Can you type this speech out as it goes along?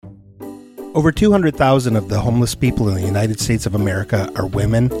Over 200,000 of the homeless people in the United States of America are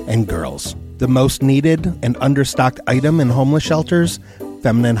women and girls. The most needed and understocked item in homeless shelters,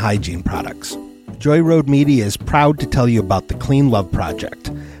 feminine hygiene products. Joy Road Media is proud to tell you about the Clean Love Project.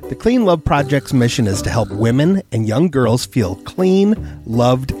 The Clean Love Project's mission is to help women and young girls feel clean,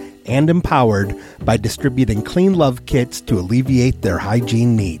 loved, and empowered by distributing Clean Love kits to alleviate their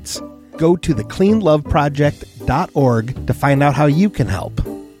hygiene needs. Go to thecleanloveproject.org to find out how you can help.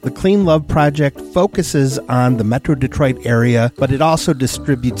 The Clean Love Project focuses on the Metro Detroit area, but it also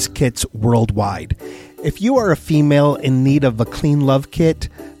distributes kits worldwide. If you are a female in need of a Clean Love kit,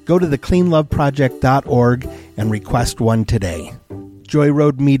 go to thecleanloveproject.org and request one today. Joy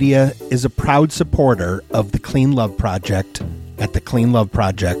Road Media is a proud supporter of the Clean Love Project at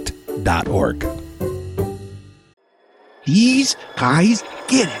thecleanloveproject.org. These guys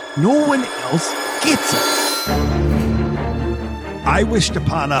get it. No one else gets it. I wished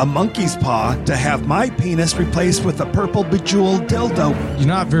upon a monkey's paw to have my penis replaced with a purple bejeweled dildo. You're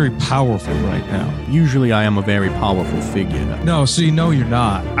not very powerful right now. Usually I am a very powerful figure. No, see, no, you're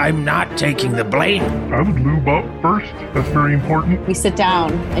not. I'm not taking the blame. I would lube up first. That's very important. We sit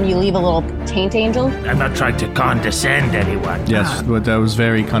down and you leave a little taint angel. I'm not trying to condescend anyone. Yes, but that was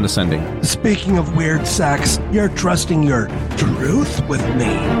very condescending. Speaking of weird sex, you're trusting your truth with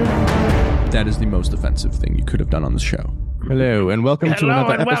me. That is the most offensive thing you could have done on the show. Hello, and welcome to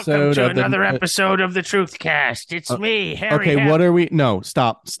another episode of the Truth Cast. It's me, Harry. Okay, what are we... No,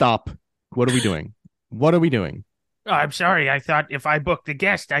 stop. What are we doing? What are we doing? Oh, I'm sorry. I thought if I book the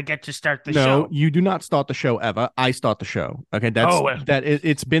guest, I get to start the show. No, you do not start the show ever. I start the show. Okay,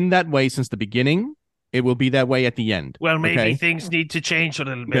 it's been that way since the beginning. It will be that way at the end. Well, maybe things need to change a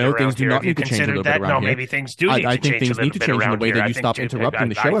little bit. No, around things do here. not need to change a little bit around here. No, maybe things do need to change a little bit. I think things need to change in the way that you stop interrupting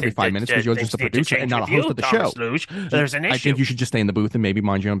the show every 5 minutes because you're just a producer and not a host of the show. There's an issue. I think you should just stay in the booth and maybe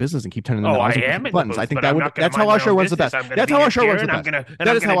mind your own business and keep turning the knobs and buttons. I think that's how our show runs the best. That's how our show runs the best.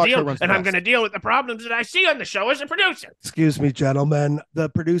 That is how our show runs the best. And I'm going to deal with the problems that I see on the show as a producer. Excuse me, gentlemen. The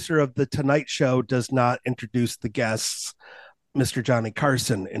producer of The Tonight Show does not introduce the guests. Mr. Johnny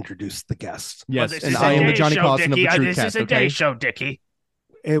Carson introduced the guests. Yes, and I am the Johnny Carson of the Truth Cast. This is a day show, Dickie.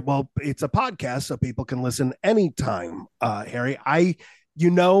 It's a podcast, so people can listen anytime. Harry,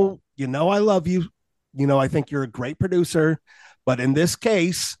 you know, I love you. You know, I think you're a great producer, but in this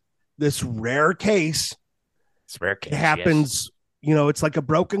case, this rare case, it happens. Yes. You know, it's like a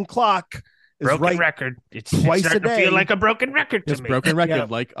broken clock. Broken record. It's twice starting a day. To feel like a broken record to me. Broken record,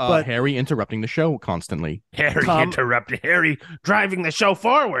 like Harry interrupting the show constantly. Harry driving the show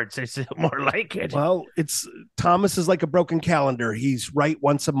forwards. It's more like it. Well, Thomas is like a broken calendar. He's right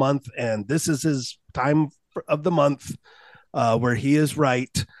once a month, and this is his time of the month where he is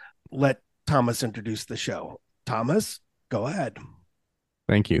right. Let Thomas introduce the show. Thomas, go ahead.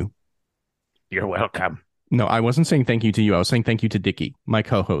 Thank you. You're welcome. No, I wasn't saying thank you to you. I was saying thank you to Dickie, my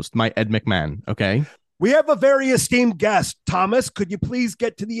co-host, my Ed McMahon, okay? We have a very esteemed guest. Thomas, could you please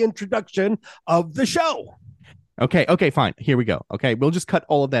get to the introduction of the show? Okay, fine. Here we go. Okay, we'll just cut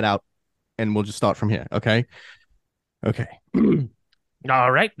all of that out, and we'll just start from here, okay? Okay.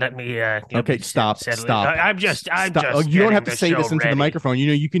 All right, let me... stop. I'm just Oh, you don't have to say this into the microphone. You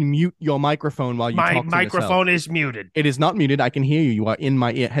know, you can mute your microphone while you talk to yourself. My microphone is muted. It is not muted. I can hear you. You are in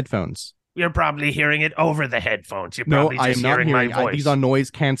my headphones. You're probably hearing it over the headphones. You're no, probably I just am not hearing my voice. These are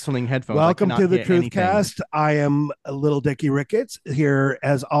noise-canceling headphones. Welcome to the Truth Cast. I am Little Dickie Ricketts here,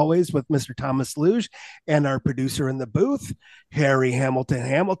 as always, with Mr. Thomas Luge and our producer in the booth, Harry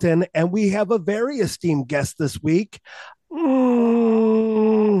Hamilton. And we have a very esteemed guest this week.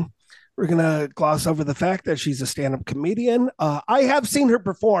 We're going to gloss over the fact that she's a stand-up comedian. I have seen her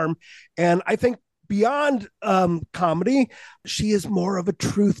perform, and I think beyond comedy, she is more of a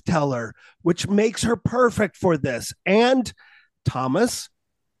truth teller, which makes her perfect for this. And Thomas,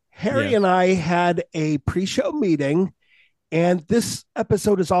 Harry and I had a pre-show meeting, and this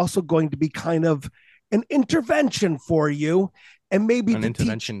episode is also going to be kind of an intervention for you, and maybe to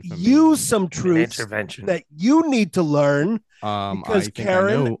teach you some truths that you need to learn, because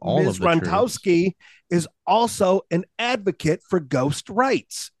Karen, Ms. Rontowski, is also an advocate for ghost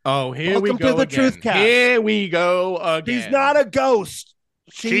rights. Oh, Welcome to the Truth Cast. Here we go again. She's not a ghost.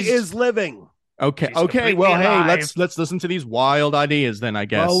 She is living. Okay. Well, hey, let's listen to these wild ideas then, I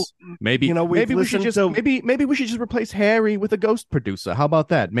guess. Well, maybe we should just replace Harry with a ghost producer. How about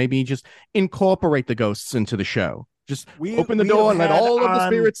that? Maybe just incorporate the ghosts into the show. Just open the door and let all of the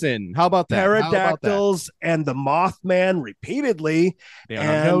spirits in. How about that? Pterodactyls and the Mothman repeatedly. They are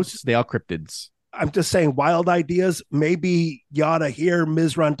not ghosts. They are cryptids. I'm just saying, wild ideas. Maybe you ought to hear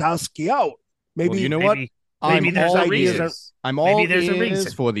Ms. Rontowski out. Maybe you know what? Maybe there's a reason. I'm all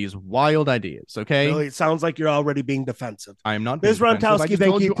ears for these wild ideas, okay? Really, it sounds like you're already being defensive. I am not. Ms. Rontowski,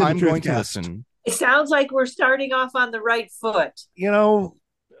 thank you. I'm going to listen. It sounds like we're starting off on the right foot.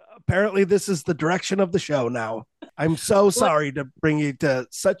 Apparently this is the direction of the show now. I'm so sorry to bring you to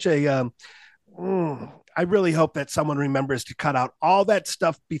such a... I really hope that someone remembers to cut out all that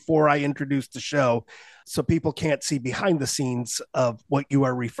stuff before I introduce the show so people can't see behind the scenes of what you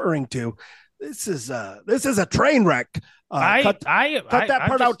are referring to. This is a train wreck. Cut that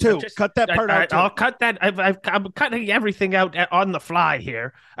part out too. I'll cut that. I'm cutting everything out on the fly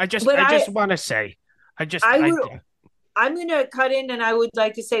here. I just want to say, I'm going to cut in, and I would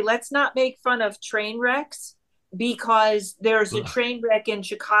like to say, let's not make fun of train wrecks, because there's a train wreck in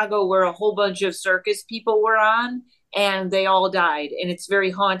Chicago where a whole bunch of circus people were on, and they all died, and it's very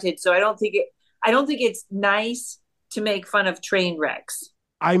haunted. So I don't think it's nice to make fun of train wrecks.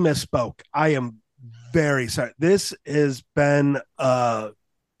 I misspoke. I am very sorry. This has been a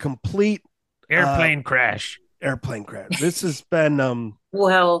complete airplane crash. This has been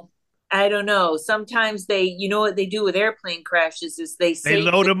well, I don't know. Sometimes what they do with airplane crashes is they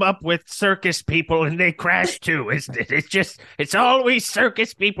load them up with circus people and they crash too, isn't it? It's always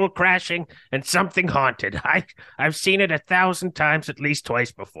circus people crashing and something haunted. I've seen it 1,000 times, at least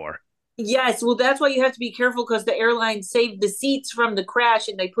twice before. Yes, well, that's why you have to be careful, because the airlines saved the seats from the crash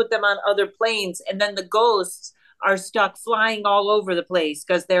and they put them on other planes, and then the ghosts are stuck flying all over the place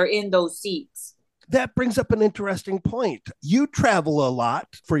because they're in those seats. That brings up an interesting point. You travel a lot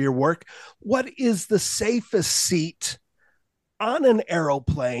for your work. What is the safest seat on an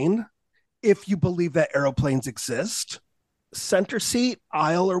aeroplane, if you believe that aeroplanes exist? Center seat,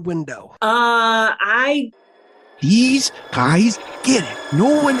 aisle, or window? These guys get it.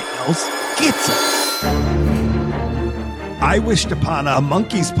 No one else gets it. I wished upon a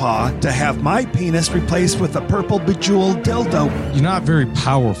monkey's paw to have my penis replaced with a purple bejeweled dildo. You're not very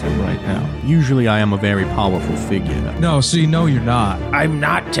powerful right now. Usually I am a very powerful figure. No, see, no, you're not. I'm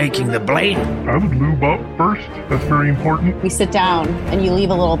not taking the blame. I would lube up first. That's very important. We sit down and you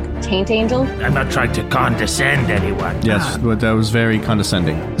leave a little taint angel. I'm not trying to condescend anyone. Yes, but that was very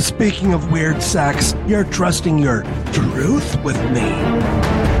condescending. Speaking of weird sex, you're trusting your truth with me.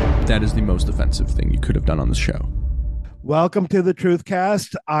 That is the most offensive thing you could have done on this show. Welcome to the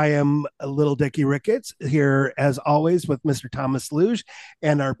Truthcast. I am Little Dickie Ricketts, here as always with Mr. Thomas Luge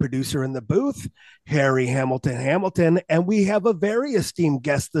and our producer in the booth, Harry Hamilton. And we have a very esteemed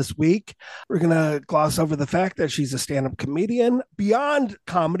guest this week. We're going to gloss over the fact that she's a stand-up comedian. Beyond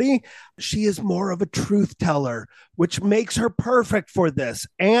comedy, she is more of a truth teller, which makes her perfect for this.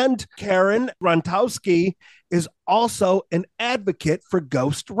 And Karen Rontowski is also an advocate for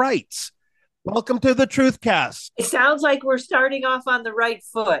ghost rights. Welcome to the Truthcast. It sounds like we're starting off on the right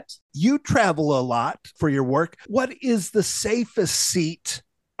foot. You travel a lot for your work. What is the safest seat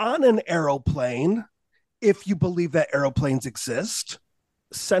on an aeroplane, if you believe that aeroplanes exist?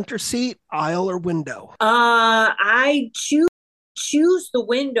 Center seat, aisle, or window? I choose the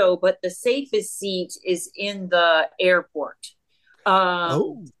window, but the safest seat is in the airport.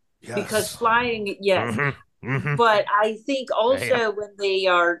 Yes. Because flying, yes. Mm-hmm. Mm-hmm. But I think also when they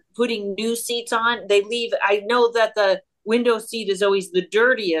are putting new seats on, they leave. I know that the window seat is always the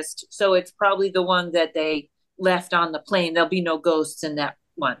dirtiest, so it's probably the one that they left on the plane. There'll be no ghosts in that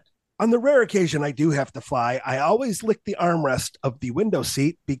one. On the rare occasion I do have to fly, I always lick the armrest of the window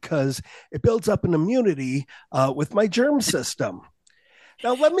seat because it builds up an immunity with my germ system.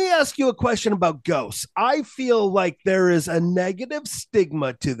 Now, let me ask you a question about ghosts. I feel like there is a negative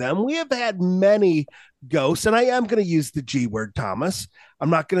stigma to them. We have had many ghosts, and I am going to use the G word, Thomas. I'm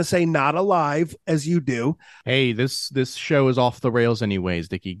not going to say not alive as you do. Hey, this show is off the rails anyways,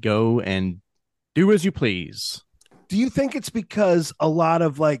 Dickie. Go and do as you please. Do you think it's because a lot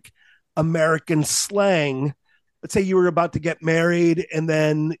of like American slang, let's say you were about to get married and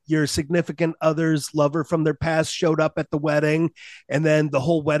then your significant other's lover from their past showed up at the wedding and then the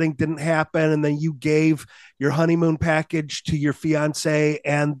whole wedding didn't happen, and then you gave your honeymoon package to your fiance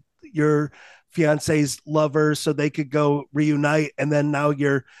and your fiance's lover so they could go reunite, and then now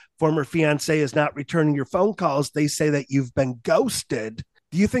your former fiance is not returning your phone calls. They say that you've been ghosted.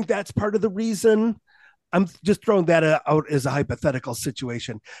 Do you think that's part of the reason? I'm just throwing that out as a hypothetical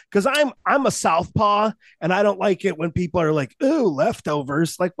situation because I'm a southpaw and I don't like it when people are like, ooh,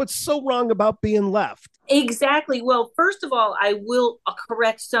 leftovers. Like, what's so wrong about being left? Exactly. Well, first of all, I will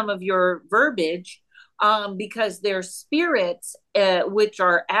correct some of your verbiage because there's spirits which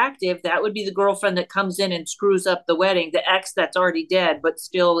are active. That would be the girlfriend that comes in and screws up the wedding, the ex that's already dead but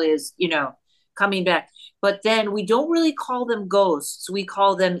still is, coming back. but then we don't really call them ghosts. We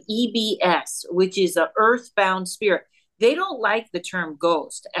call them EBS, which is an earthbound spirit. They don't like the term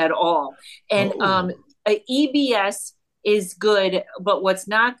ghost at all. And EBS is good, but what's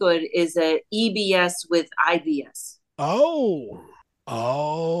not good is a EBS with IBS. Yes.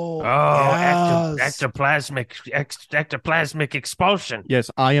 Ectoplasmic expulsion.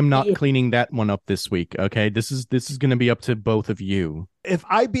 Yes, I am not cleaning that one up this week. Okay, this is going to be up to both of you. If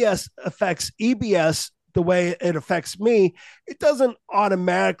IBS affects EBS the way it affects me, it doesn't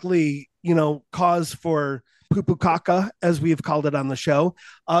automatically, cause for poo-poo caca, as we have called it on the show.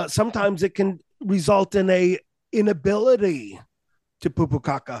 Sometimes it can result in a inability to poo-poo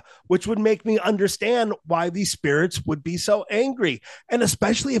caca, which would make me understand why these spirits would be so angry. And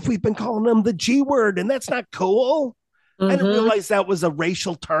especially if we've been calling them the G word, and that's not cool. I didn't realize that was a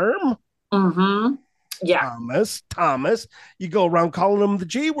racial term. Yeah. Thomas, you go around calling them the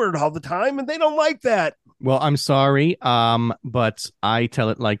G word all the time, and they don't like that. Well, I'm sorry, but I tell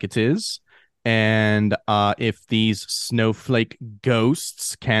it like it is. And if these snowflake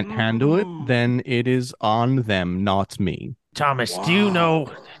ghosts can't handle it, then it is on them, not me. Thomas, wow.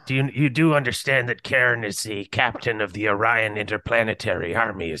 Do you understand that Karen is the captain of the Orion Interplanetary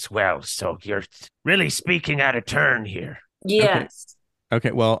Army as well? So you're really speaking out of turn here. Yes.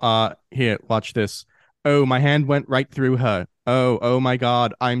 Okay, well, here, watch this. Oh, my hand went right through her. Oh my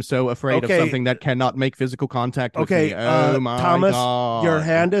God. I'm so afraid of something that cannot make physical contact with me. Oh my Thomas, God. Your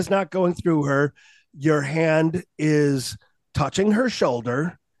hand is not going through her. Your hand is touching her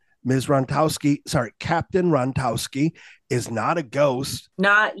shoulder. Captain Rontowski is not a ghost.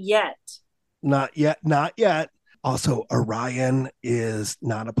 Not yet. Also, Orion is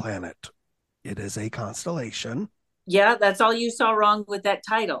not a planet. It is a constellation. Yeah, that's all you saw wrong with that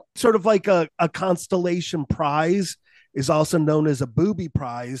title. Sort of like a constellation prize is also known as a booby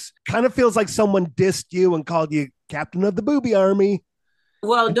prize. Kind of feels like someone dissed you and called you captain of the booby army.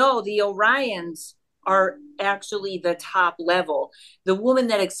 Well, no, the Orions are actually the top level. The woman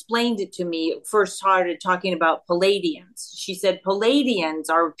that explained it to me first started talking about Palladians. She said Palladians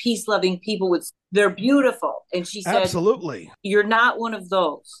are peace-loving people. They're beautiful. And she said, absolutely, you're not one of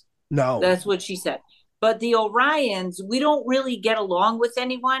those. No. That's what she said. But the Orions, we don't really get along with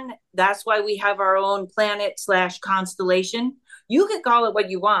anyone. That's why we have our own planet/constellation. You can call it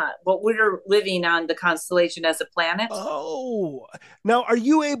what you want, but we're living on the constellation as a planet. Oh, now are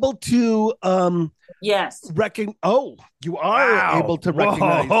you able to yes. You are able to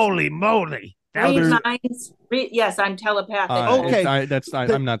recognize. Whoa, holy moly. Yes, I'm telepathic. Okay.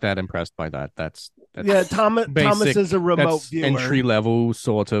 I'm not that impressed by that. That's Thomas is a remote viewer. Entry level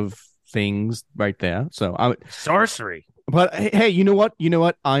sort of things right there. So sorcery. But hey, you know what?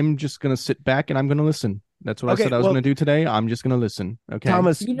 I'm just gonna sit back and I'm gonna listen. That's what I said I was going to do today. I'm just going to listen. Okay.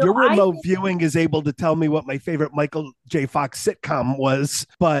 Thomas, your remote viewing is able to tell me what my favorite Michael J. Fox sitcom was,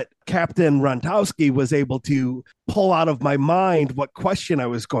 but Captain Rontowski was able to pull out of my mind what question I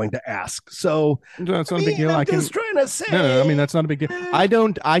was going to ask. So that's not a big deal. I'm just trying to say. No, I mean, that's not a big deal. I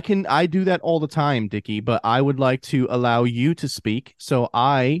do that all the time, Dickie, but I would like to allow you to speak. So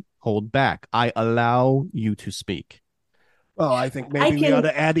I hold back. I allow you to speak. Well, I think maybe we ought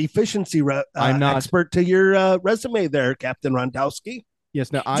to add efficiency I'm not expert to your resume there, Captain Rontowski.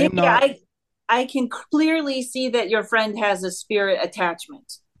 Yes, no, I'm not. I can clearly see that your friend has a spirit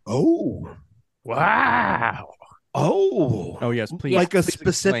attachment. Oh. Wow. Oh, yes, please. Like a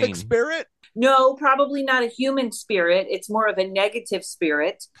specific spirit? No, probably not a human spirit. It's more of a negative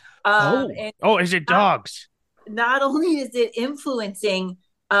spirit. Is it dogs? Not only is it influencing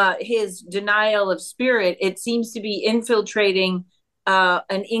his denial of spirit, it seems to be infiltrating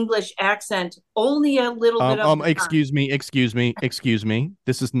an English accent only a little bit of excuse me.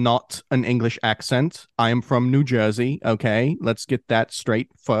 This is not an English accent. I am from New Jersey, okay? Let's get that straight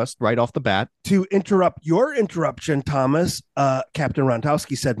first, right off the bat. To interrupt your interruption, Thomas, Captain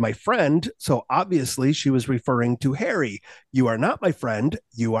Rontowski said my friend, so obviously she was referring to Harry. You are not my friend.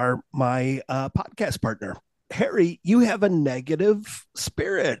 You are my podcast partner. Harry, you have a negative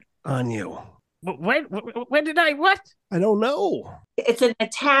spirit on you. When did I what? I don't know. It's an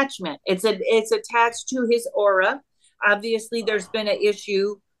attachment. It's attached to his aura. Obviously, there's been an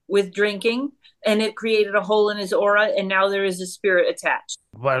issue with drinking, and it created a hole in his aura, and now there is a spirit attached.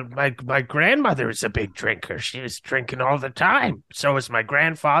 Well, my grandmother is a big drinker. She was drinking all the time. So is my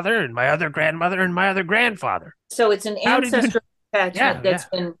grandfather and my other grandmother and my other grandfather. So it's an ancestral attachment that's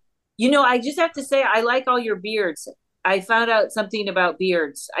been... I just have to say, I like all your beards. I found out something about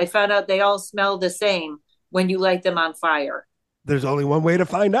beards. I found out they all smell the same when you light them on fire. There's only one way to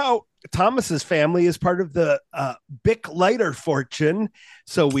find out. Thomas's family is part of the Bic lighter fortune,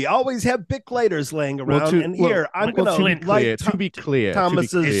 so we always have Bic lighters laying around. I'm going to light. To be clear,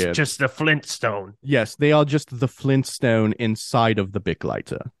 Thomas's. It's just the Flintstone. Yes, they are just the Flintstone inside of the Bic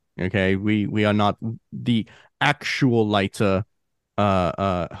lighter. Okay, we are not the actual lighter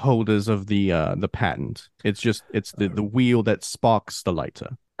holders of the patent. It's the wheel that sparks the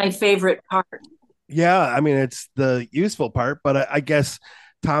lighter. My favorite part. Yeah, I mean, it's the useful part, but I guess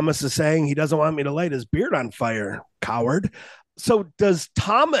Thomas is saying he doesn't want me to light his beard on fire, coward. So does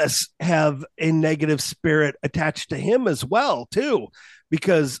Thomas have a negative spirit attached to him as well, too?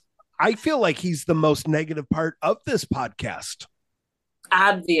 Because I feel like he's the most negative part of this podcast.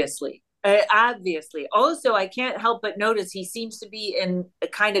 Obviously. Also, I can't help but notice he seems to be in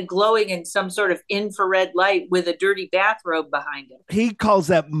kind of glowing in some sort of infrared light with a dirty bathrobe behind him. He calls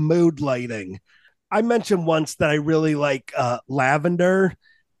that mood lighting. I mentioned once that I really like lavender,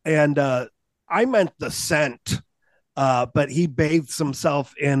 and I meant the scent, but he bathes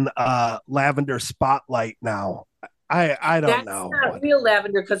himself in lavender spotlight now. I don't know. That's not real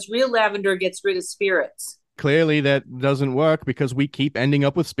lavender, because real lavender gets rid of spirits. Clearly that doesn't work because we keep ending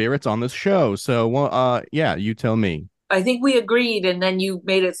up with spirits on this show. So, yeah, you tell me. I think we agreed, and then you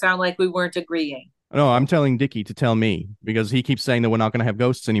made it sound like we weren't agreeing. No, I'm telling Dickie to tell me because he keeps saying that we're not going to have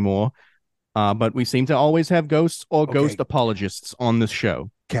ghosts anymore. But we seem to always have ghosts or ghost apologists on this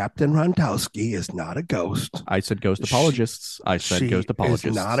show. Captain Rontowski is not a ghost. I said ghost apologists. I said ghost apologists.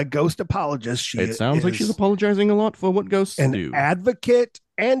 She's not a ghost apologist. It sounds like she's apologizing a lot for what ghosts do. An advocate,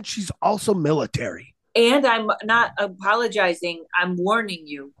 and she's also military. And I'm not apologizing. I'm warning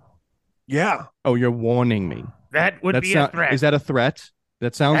you. Yeah. Oh, you're warning me. That would be a threat. Is that a threat?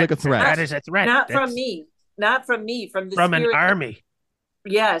 That sounds like a threat. That is a threat. From me. Not from me. From the from spirit. An army.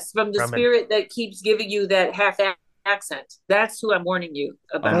 Yes, from the spirit that keeps giving you that half accent. That's who I'm warning you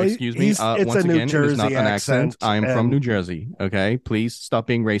about. Excuse me. Once again, it is not an accent. I'm from New Jersey. Okay, please stop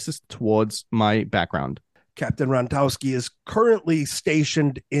being racist towards my background. Captain Rontowski is currently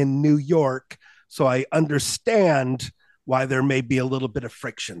stationed in New York, so I understand why there may be a little bit of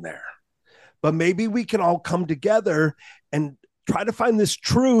friction there. But maybe we can all come together and try to find this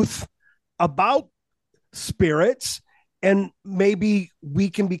truth about spirits. And maybe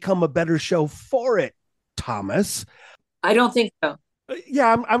we can become a better show for it, Thomas. I don't think so.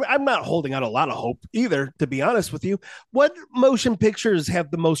 Yeah, I'm not holding out a lot of hope either, to be honest with you. What motion pictures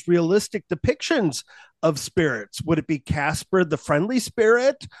have the most realistic depictions of spirits? Would it be Casper the Friendly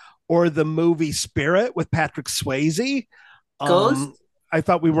Spirit or the movie Spirit with Patrick Swayze? Ghost? I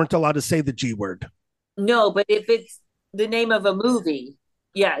thought we weren't allowed to say the G word. No, but if it's the name of a movie,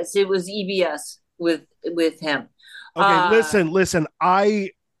 yes, it was EBS with him. Okay, listen. I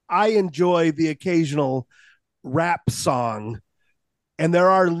enjoy the occasional rap song, and there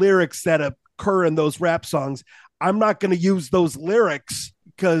are lyrics that occur in those rap songs. I'm not going to use those lyrics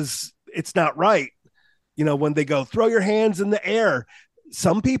because it's not right. You know, when they go, throw your hands in the air.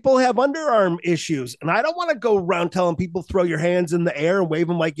 Some people have underarm issues, and I don't want to go around telling people throw your hands in the air and wave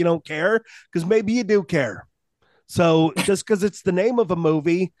them like you don't care, because maybe you do care. So just because it's the name of a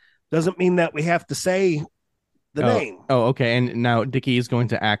movie doesn't mean that we have to say the name. Oh, okay. And now Dickie is going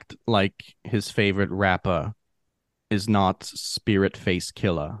to act like his favorite rapper is not Spirit Face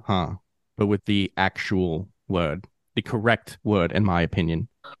Killer, huh? But with the actual word, the correct word, in my opinion.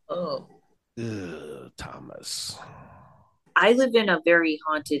 Oh, Thomas. I live in a very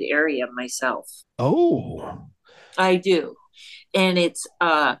haunted area myself. Oh, I do, and it's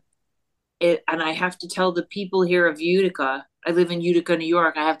and I have to tell the people here of Utica. I live in Utica, New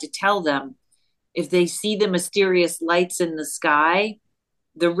York. I have to tell them, if they see the mysterious lights in the sky,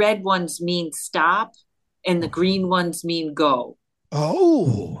 the red ones mean stop and the green ones mean go.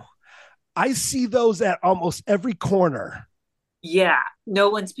 Oh, I see those at almost every corner. Yeah, no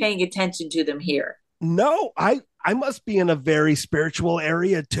one's paying attention to them here. No, I must be in a very spiritual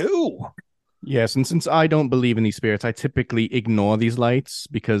area too. Yes, and since I don't believe in these spirits, I typically ignore these lights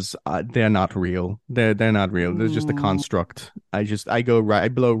because they're not real. They're not real. They're just a construct. I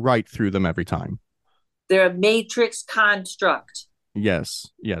blow right through them every time. They're a matrix construct. Yes.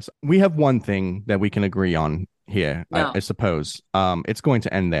 We have one thing that we can agree on here, I suppose. It's going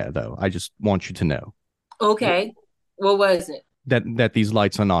to end there, though. I just want you to know. Okay. What was it? That these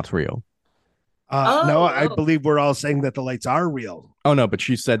lights are not real. No, I believe we're all saying that the lights are real. Oh, no, but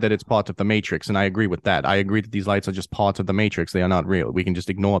she said that it's part of the Matrix, and I agree with that. I agree that these lights are just part of the Matrix. They are not real. We can just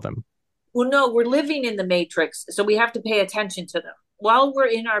ignore them. Well, no, we're living in the Matrix, so we have to pay attention to them. while we're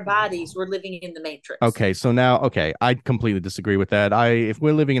in our bodies, we're living in the Matrix. Okay, so now, I completely disagree with that. If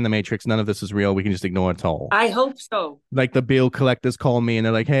we're living in the Matrix, none of this is real. We can just ignore it all. I hope so. Like the bill collectors call me and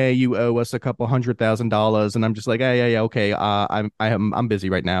they're like, "Hey, you owe us a couple $100,000," and I'm just like, "Yeah, okay. I'm busy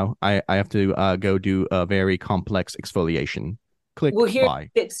right now. I have to go do a very complex exfoliation." Click. Well, here bye.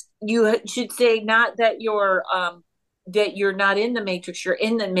 You should say not that you're not in the Matrix. You're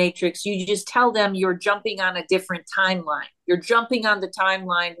in the Matrix. You just tell them you're jumping on a different timeline. You're jumping on the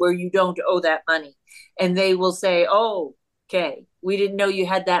timeline where you don't owe that money, and they will say, "Oh, okay, we didn't know you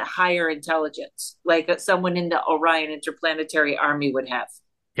had that higher intelligence, like someone in the Orion Interplanetary Army would have."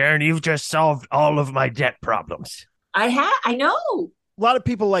 Karen, you've just solved all of my debt problems. I know. A lot of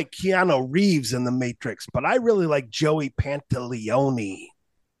people like Keanu Reeves in The Matrix, but I really like Joey Pantoliano.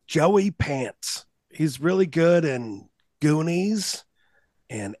 Joey Pants. He's really good in Goonies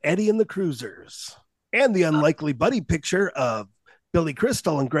and Eddie and the Cruisers and the unlikely buddy picture of Billy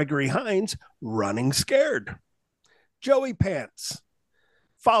Crystal and Gregory Hines, Running Scared. Joey Pants.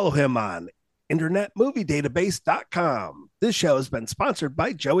 Follow him on internetmoviedatabase.com. This show has been sponsored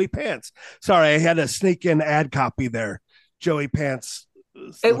by Joey Pants. Sorry, I had to sneak in ad copy there. Joey Pants.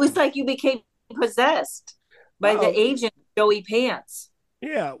 It was like you became possessed by the agent Joey Pants.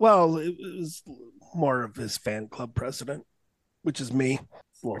 Yeah, well, it was more of his fan club president, which is me.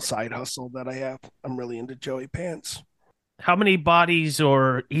 It's a little side hustle that I have. I'm really into Joey Pants. How many bodies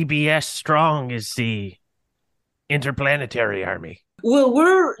or EBS strong is the Interplanetary Army? Well,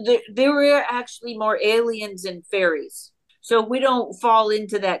 there were actually more aliens and fairies. So we don't fall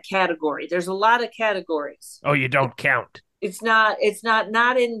into that category. There's a lot of categories. Oh, you don't count. It's not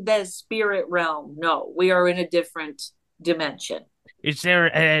in the spirit realm. No, we are in a different dimension. Is there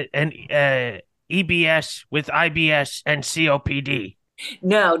an EBS with IBS and COPD?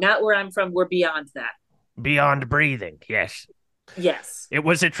 No, not where I'm from. We're beyond that. Beyond breathing, yes. Yes. It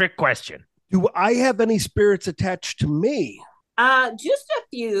was a trick question. Do I have any spirits attached to me? Just a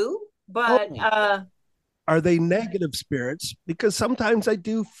few, but are they negative spirits? Because sometimes I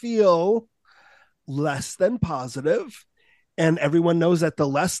do feel less than positive, and everyone knows that the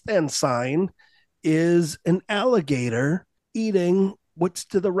less than sign is an alligator eating what's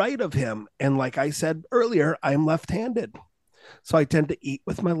to the right of him. And like I said earlier, I'm left-handed, so I tend to eat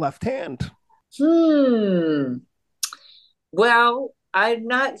with my left hand. Well, I'm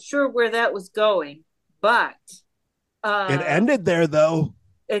not sure where that was going, but it ended there, though.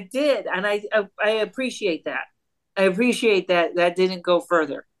 It did, and I appreciate that. I appreciate that didn't go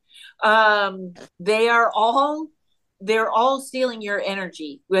further. They're all stealing your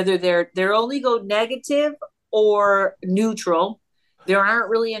energy, whether they're only go negative or neutral. There aren't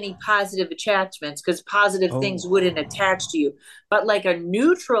really any positive attachments because positive things wouldn't attach to you. But like a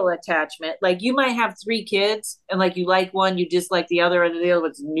neutral attachment, like you might have 3 kids and like you like one, you dislike the other, and the other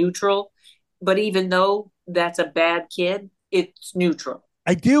one's neutral. But even though that's a bad kid, it's neutral.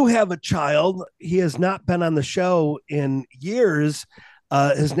 I do have a child. He has not been on the show in years.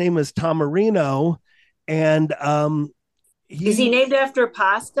 His name is Tom Marino. And is he named after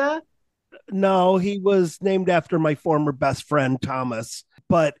pasta? No, he was named after my former best friend, Thomas.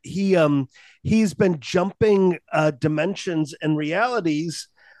 But he's been jumping dimensions and realities,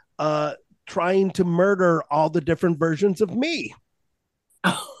 trying to murder all the different versions of me.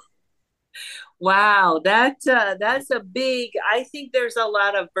 Wow, that's a big. I think there's a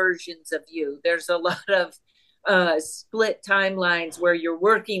lot of versions of you. There's a lot of split timelines where you're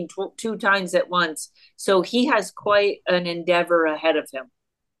working 2 times at once. So he has quite an endeavor ahead of him.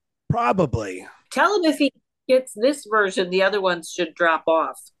 Probably. Tell him if he gets this version, the other ones should drop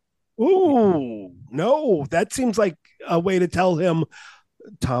off. Ooh, no, that seems like a way to tell him,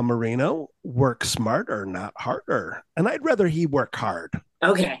 Tom Marino, work smarter, not harder. And I'd rather he work hard.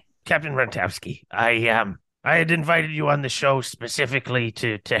 Okay. Captain Runtowski, I had invited you on the show specifically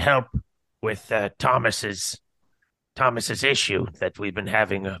to help with Thomas's issue that we've been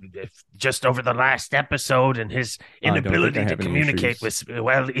having just over the last episode, and his inability to communicate with.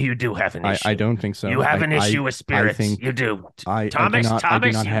 Well, you do have an issue. I don't think so. You have an issue with spirits. You do. Thomas, I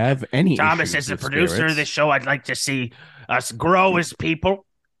do not have any. Thomas, as the producer of this show, I'd like to see us grow as people.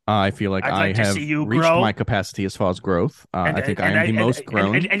 I feel like I have reached my capacity as far as growth. I think I am the most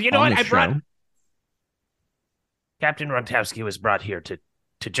grown. And you know what? I brought Captain Runtowski was brought here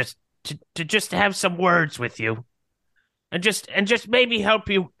to just have some words with you, and just maybe help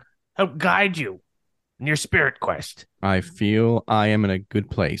guide you in your spirit quest. I feel I am in a good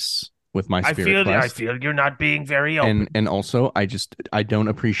place with my spirit quest. I feel you're not being very open. And also, I don't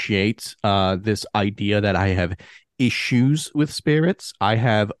appreciate this idea that I have issues with spirits. I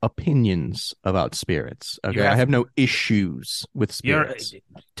have opinions about spirits. Okay, I have no issues with spirits.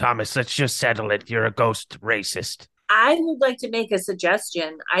 Thomas, let's just settle it. You're a ghost racist. I would like to make a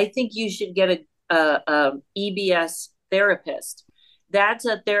suggestion. I think you should get a EBS therapist. That's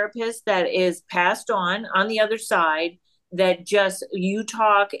a therapist that is passed on the other side, that just you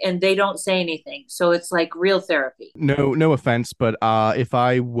talk and they don't say anything. So it's like real therapy. No offense, but if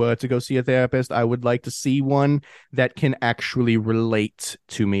I were to go see a therapist, I would like to see one that can actually relate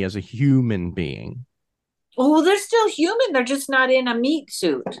to me as a human being. Oh, well, they're still human. They're just not in a meat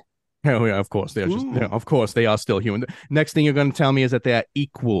suit. Oh yeah, of course they are. Of course they are still human. Next thing you're going to tell me is that they are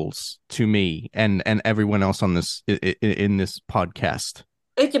equals to me and everyone else on this in this podcast.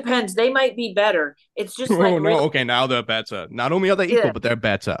 It depends. They might be better. It's just okay, now they're better. Not only are they equal, but they're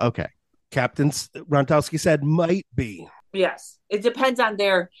better. Okay. Captain Rontowski said might be. Yes. It depends on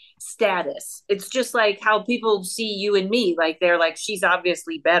their status. It's just like how people see you and me. Like they're like, she's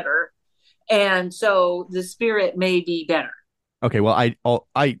obviously better. And so the spirit may be better. Okay, well,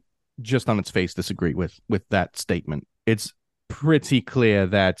 I just on its face disagree with that statement. It's pretty clear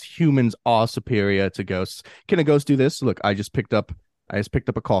that humans are superior to ghosts. Can a ghost do this? Look, I just picked up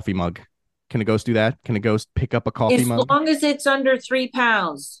a coffee mug. Can a ghost do that? Can a ghost pick up a coffee mug? As long as it's under 3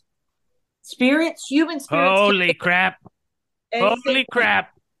 pounds. Human spirits. Holy crap. Holy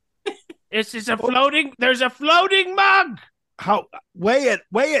crap. This is there's a floating mug. How? Weigh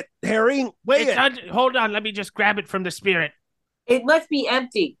it, Harry. Weigh it. Hold on. Let me just grab it from the spirit. It must be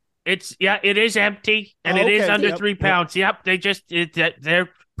empty. It is empty, and it is under 3 pounds. Yep. They're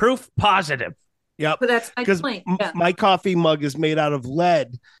proof positive. Yep. But that's my point. My coffee mug is made out of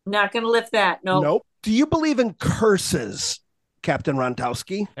lead. Not going to lift that. No. Nope. Do you believe in curses, Captain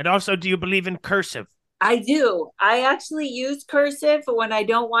Rontowski? And also, do you believe in cursive? I do. I actually use cursive when I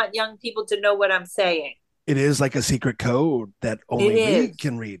don't want young people to know what I'm saying. It is like a secret code that only we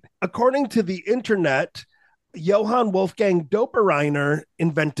can read. According to the internet, Johann Wolfgang Dobereiner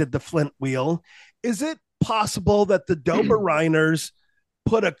invented the flint wheel. Is it possible that the Dobereiners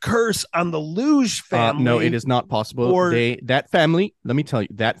put a curse on the Luge family? No, it is not possible. That family, let me tell you,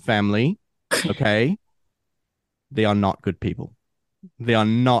 that family, okay, they are not good people. They are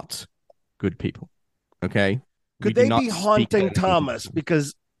not good people, okay? Could they be haunting Thomas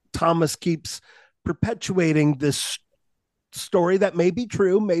because Thomas keeps perpetuating this story that may be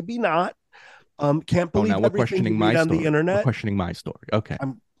true, maybe not? Can't believe everything you read on the internet. We're questioning my story. Okay.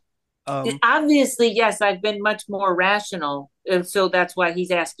 Obviously, yes, I've been much more rational, and so that's why he's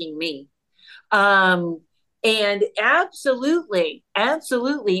asking me. And absolutely,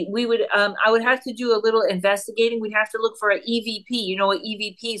 we would. I would have to do a little investigating. We'd have to look for an EVP. You know what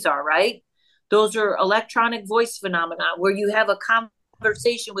EVPs are, right? Those are electronic voice phenomena where you have a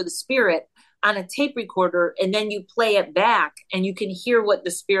conversation with a spirit on a tape recorder, and then you play it back, and you can hear what the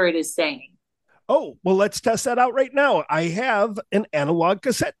spirit is saying. Oh, well, let's test that out right now. I have an analog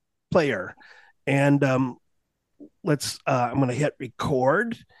cassette player, and I'm going to hit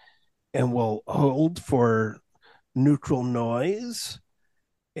record, and we'll hold for neutral noise.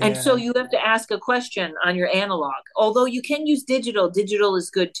 And so you have to ask a question on your analog, although you can use digital. Digital is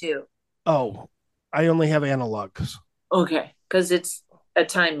good too. Oh, I only have analogs. Okay, because it's a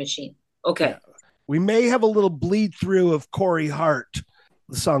time machine. Okay. Yeah. We may have a little bleed through of Corey Hart,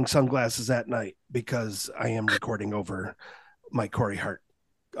 the song Sunglasses at Night, because I am recording over my Corey Hart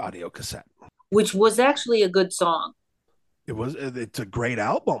audio cassette. Which was actually a good song. It's a great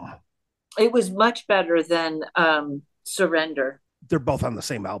album. It was much better than Surrender. They're both on the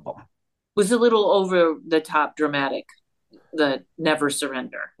same album. It was a little over the top dramatic, the Never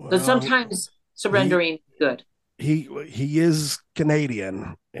Surrender. Well, but sometimes surrendering good. He is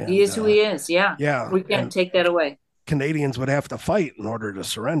Canadian. And, he is who he is. Yeah. Yeah. We can't take that away. Canadians would have to fight in order to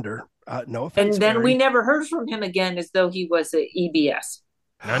surrender. No offense. And then we never heard from him again, as though he was a EBS.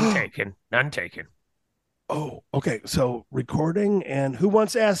 None taken. Oh, okay. So recording, and who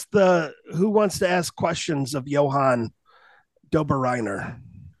wants to ask questions of Johann Dobereiner?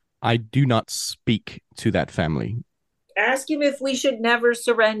 I do not speak to that family. Ask him if we should never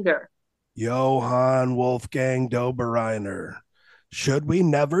surrender. Johann Wolfgang Dobereiner. Should we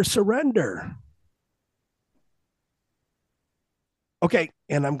never surrender? Okay,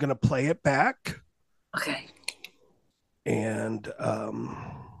 and I'm going to play it back. Okay. And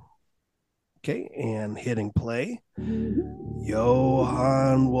and hitting play.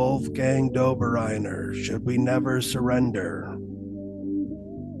 Johann Wolfgang Dobereiner. Should we never surrender?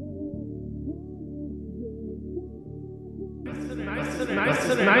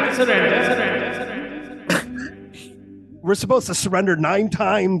 We're supposed to surrender 9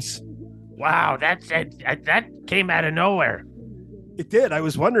 times. Wow, that came out of nowhere. It did. I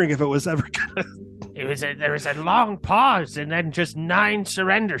was wondering if it was ever gonna... There was a long pause and then just 9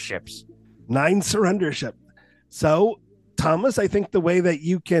 surrender ships. 9 surrender ship. So, Thomas, I think the way that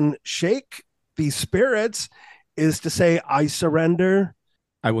you can shake these spirits is to say, I surrender.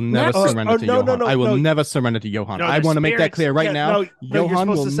 I will never surrender to Johan. I will never surrender to Johan. I want to make that clear right now. Johan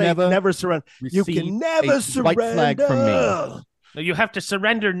will never surrender. You can never surrender. White flag from me. No, you have to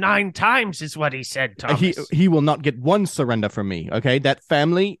surrender 9 times, is what he said, Thomas. He will not get 1 surrender from me, okay? That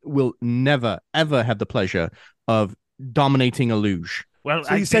family will never, ever have the pleasure of dominating a luge. Well,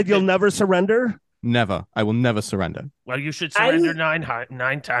 so you said you'll never surrender? Never. I will never surrender. Well, you should surrender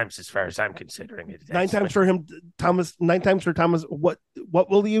 9 times as far as I'm considering it. 9 times for him, Thomas. 9 times for Thomas. What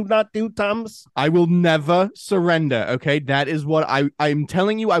will you not do, Thomas? I will never surrender, okay? That is what I'm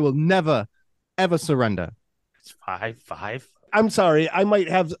telling you. I will never, ever surrender. It's 5. I'm sorry. I might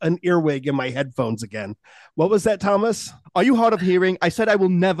have an earwig in my headphones again. What was that, Thomas? Are you hard of hearing? I said I will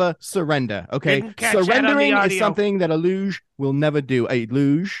never surrender. Okay. Surrendering is something that a luge will never do. A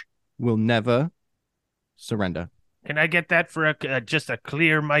luge will never surrender. Can I get that for just a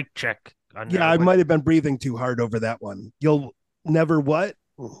clear mic check? Yeah, I might have been breathing too hard over that one. You'll never what?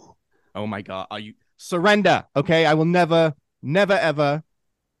 Oh my God. Are you surrender? Okay. I will never, ever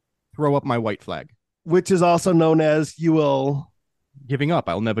throw up my white flag. Which is also known as you will... Giving up.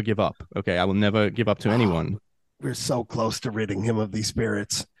 I will never give up. Okay, I will never give up to anyone. We're so close to ridding him of these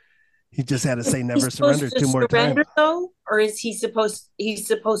spirits. He just had to say never surrender 2 more times. Though? Or is he supposed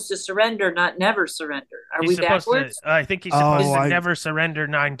to surrender, not never surrender? Are we backwards? I think he's supposed to never surrender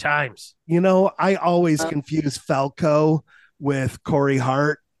 9 times. You know, I always confuse Falco with Corey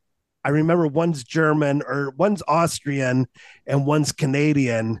Hart. I remember one's German or one's Austrian and one's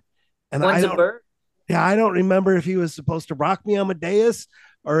Canadian. And one's a bird. Yeah, I don't remember if he was supposed to rock me Amadeus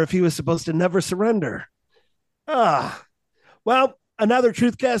or if he was supposed to never surrender. Well, another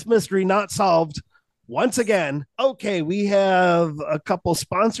Truthcast mystery not solved once again. Okay, we have a couple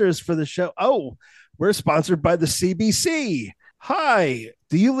sponsors for the show. Oh, we're sponsored by the CBC. Hi,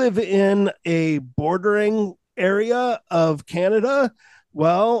 do you live in a bordering area of Canada?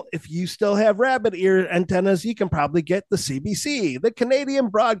 Well, if you still have rabbit ear antennas, you can probably get the CBC, the Canadian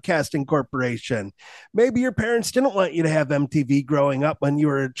Broadcasting Corporation. Maybe your parents didn't want you to have MTV growing up when you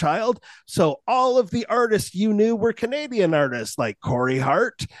were a child, so all of the artists you knew were Canadian artists, like Corey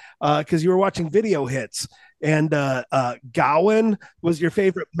Hart, because you were watching video hits. And Gowan was your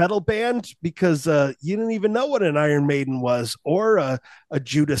favorite metal band because you didn't even know what an Iron Maiden was, or a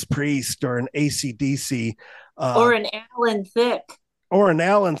Judas Priest, or an AC/DC. Or an Alan Thicke. Or an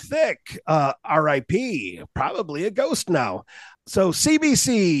Alan Thicke, R.I.P., probably a ghost now. So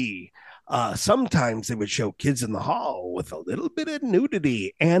CBC, sometimes they would show kids in the hall with a little bit of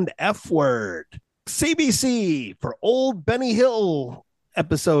nudity and F-word. CBC for old Benny Hill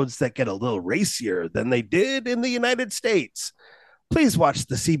episodes that get a little racier than they did in the United States. Please watch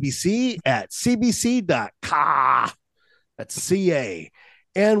the CBC at cbc.ca. That's CA.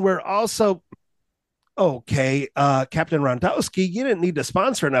 And we're also... Okay, Captain Rondowski, you didn't need to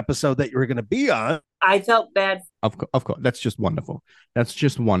sponsor an episode that you were going to be on. I felt bad. Of course. That's just wonderful.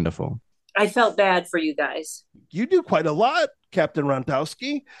 I felt bad for you guys. You do quite a lot, Captain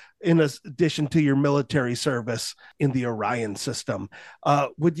Rondowski, in addition to your military service in the Orion system.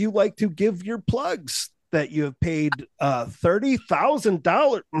 Would you like to give your plugs that you have paid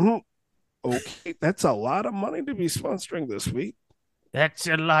 $30,000? Mm-hmm. Okay, that's a lot of money to be sponsoring this week. That's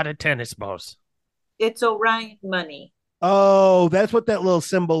a lot of tennis balls. It's Orion money. Oh, that's what that little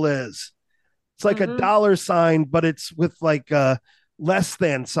symbol is. It's like a dollar sign, but it's with like a less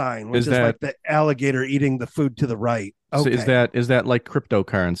than sign, which is like the alligator eating the food to the right. Okay. So is that like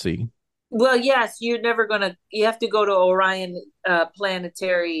cryptocurrency? Well, yes, you have to go to Orion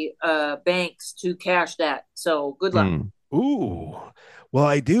planetary banks to cash that. So good luck. Ooh. Well,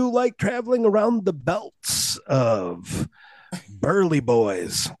 I do like traveling around the belts of Burley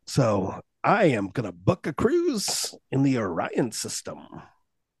Boys. So I am going to book a cruise in the Orion system.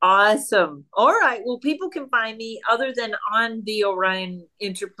 Awesome. All right. Well, people can find me other than on the Orion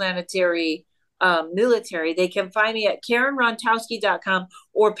Interplanetary Military. They can find me at KarenRontowski.com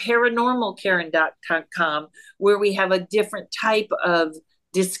or ParanormalKaren.com, where we have a different type of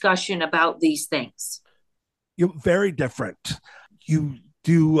discussion about these things. You're very different. You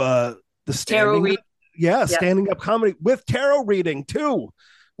do the tarot reading. Yeah, standing up comedy with tarot reading too.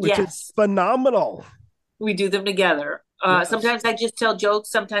 Which is phenomenal. We do them together. Yes. Sometimes I just tell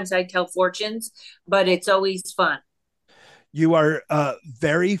jokes. Sometimes I tell fortunes, but it's always fun. You are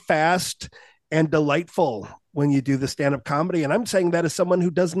very fast and delightful when you do the stand-up comedy. And I'm saying that as someone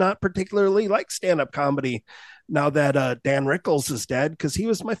who does not particularly like stand-up comedy now that Dan Rickles is dead, because he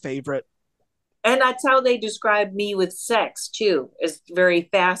was my favorite. And that's how they describe me with sex, too, is very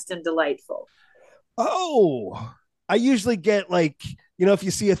fast and delightful. Oh, I usually get like, if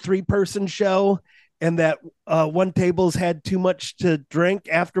you see a 3-person show and that one table's had too much to drink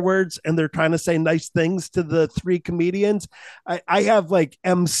afterwards and they're trying to say nice things to the 3 comedians, I have like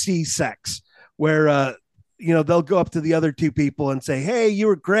MC sex where, they'll go up to the other 2 people and say, hey, you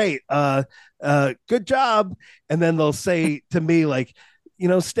were great. Good job. And then they'll say to me, like,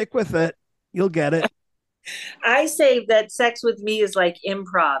 stick with it. You'll get it. I say that sex with me is like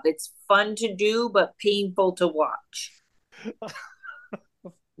improv. It's fun to do, but painful to watch.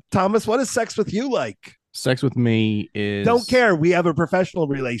 Thomas, what is sex with you like? Sex with me is... Don't care. We have a professional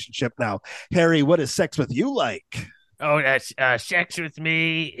relationship now. Harry, what is sex with you like? Oh, that's sex with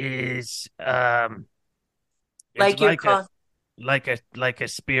me is like a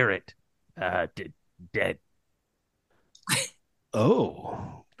spirit dead.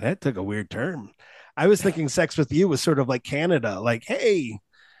 Oh, that took a weird turn. I was thinking sex with you was sort of like Canada. Like, hey,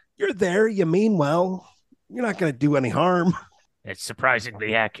 you're there. You mean well. You're not going to do any harm. It's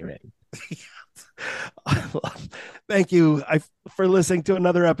surprisingly accurate. Thank you for listening to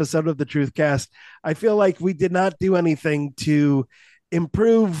another episode of the Truthcast. I feel like we did not do anything to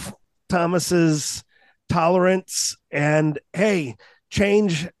improve Thomas's tolerance. And hey,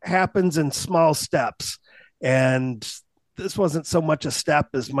 change happens in small steps. And this wasn't so much a step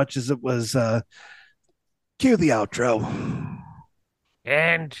as much as it was cue the outro.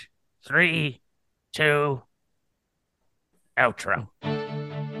 And 3, 2, outro.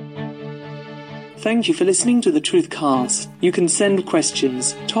 Thank you for listening to the Truthcast. You can send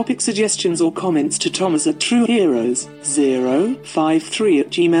questions, topic suggestions or comments to Thomas at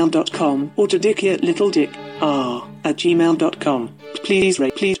trueheroes053@gmail.com or to Dickie at littledicr@gmail.com. Please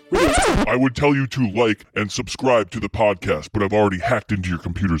rate. I would tell you to like and subscribe to the podcast, but I've already hacked into your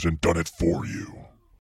computers and done it for you.